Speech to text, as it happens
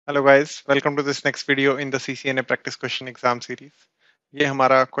Hello guys, welcome to this next video in the CCNA practice question exam series. ये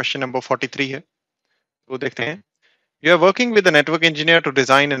हमारा question number 43 है। तो देखते हैं। You are working with a network engineer to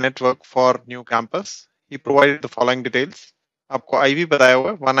design a network for new campus. He provided the following details. आपको ivy बताया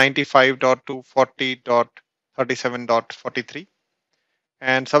हुआ है 195.240.37.43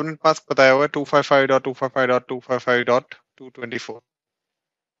 एंड सबनेट मास्क बताया हुआ है 255.255.255.224।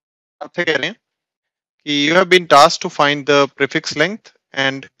 आपसे कह रहे हैं कि you have been tasked to find the prefix length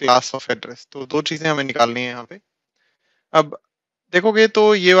and class of address. तो दो चीजें हमें निकालनी है यहाँ पे। अब देखोगे तो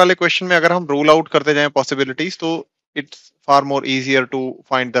ये वाले क्वेश्चन में अगर हम रूल आउट करते जाएं पॉसिबिलिटीज, तो it's far more easier to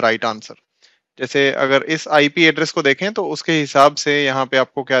find the right answer. जैसे अगर इस आईपी एड्रेस को देखें तो उसके हिसाब से यहाँ पे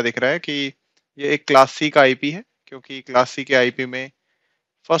आपको क्या दिख रहा है कि ये एक क्लास सी का आईपी है, क्योंकि क्लास सी के आईपी में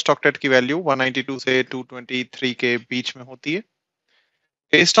फर्स्ट ऑक्टेट की वैल्यू 192 से 223 के बीच में होती है।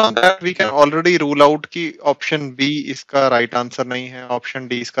 Based on that we can already rule out कि ऑप्शन बी इसका राइट आंसर नहीं है, ऑप्शन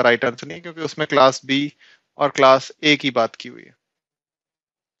डी इसका राइट आंसर नहीं है, क्योंकि उसमें क्लास बी और क्लास ए की बात की हुई है।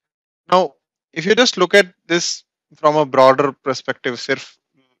 Now, if you just look at this from a broader perspective, सिर्फ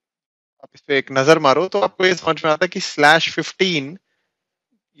आप इस पे एक नजर मारो तो आपको ये समझ में आता है कि /15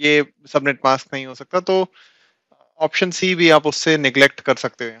 ये सबनेट मास्क नहीं हो सकता। तो ऑप्शन सी भी आप उससे निग्लेक्ट कर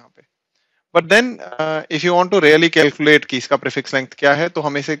सकते हो यहाँ पे। But then if you want to really calculate कि इसका प्रीफिक्स लेंथ क्या है, तो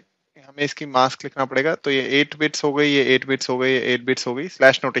हमें इसकी मास्क लिखना पड़ेगा। तो ये 8 बिट्स हो गई, ये 8 बिट्स हो गई, ये 8 बिट्स हो गई।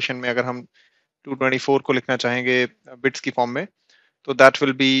 स्लैश नोटेशन में अगर हम 224 को लिखना चाहेंगे बिट्स की फॉर्म में, तो that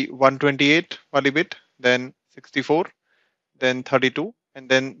will be 128 वाली bit, then 64, then 32, and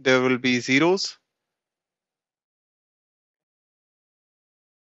then there will be zeros.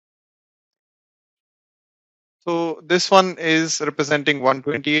 So this one is representing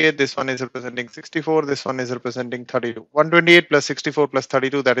 128, this one is representing 64, this one is representing 32. 128 plus 64 plus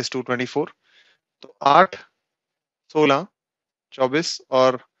 32, that is 224. तो 8, 16, 24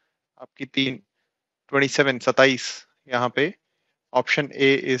 और आपकी 3, 27 यहाँ पे option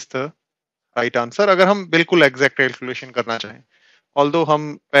A is the right answer, अगर हम बिल्कुल exact calculation करना चाहें। ऑल्दो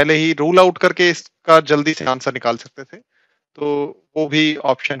हम पहले ही रूल आउट करके इसका जल्दी से आंसर निकाल सकते थे, तो वो भी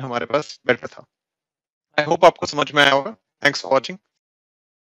ऑप्शन हमारे पास बेटर था। आई होप आपको समझ में आया होगा। Thanks for watching.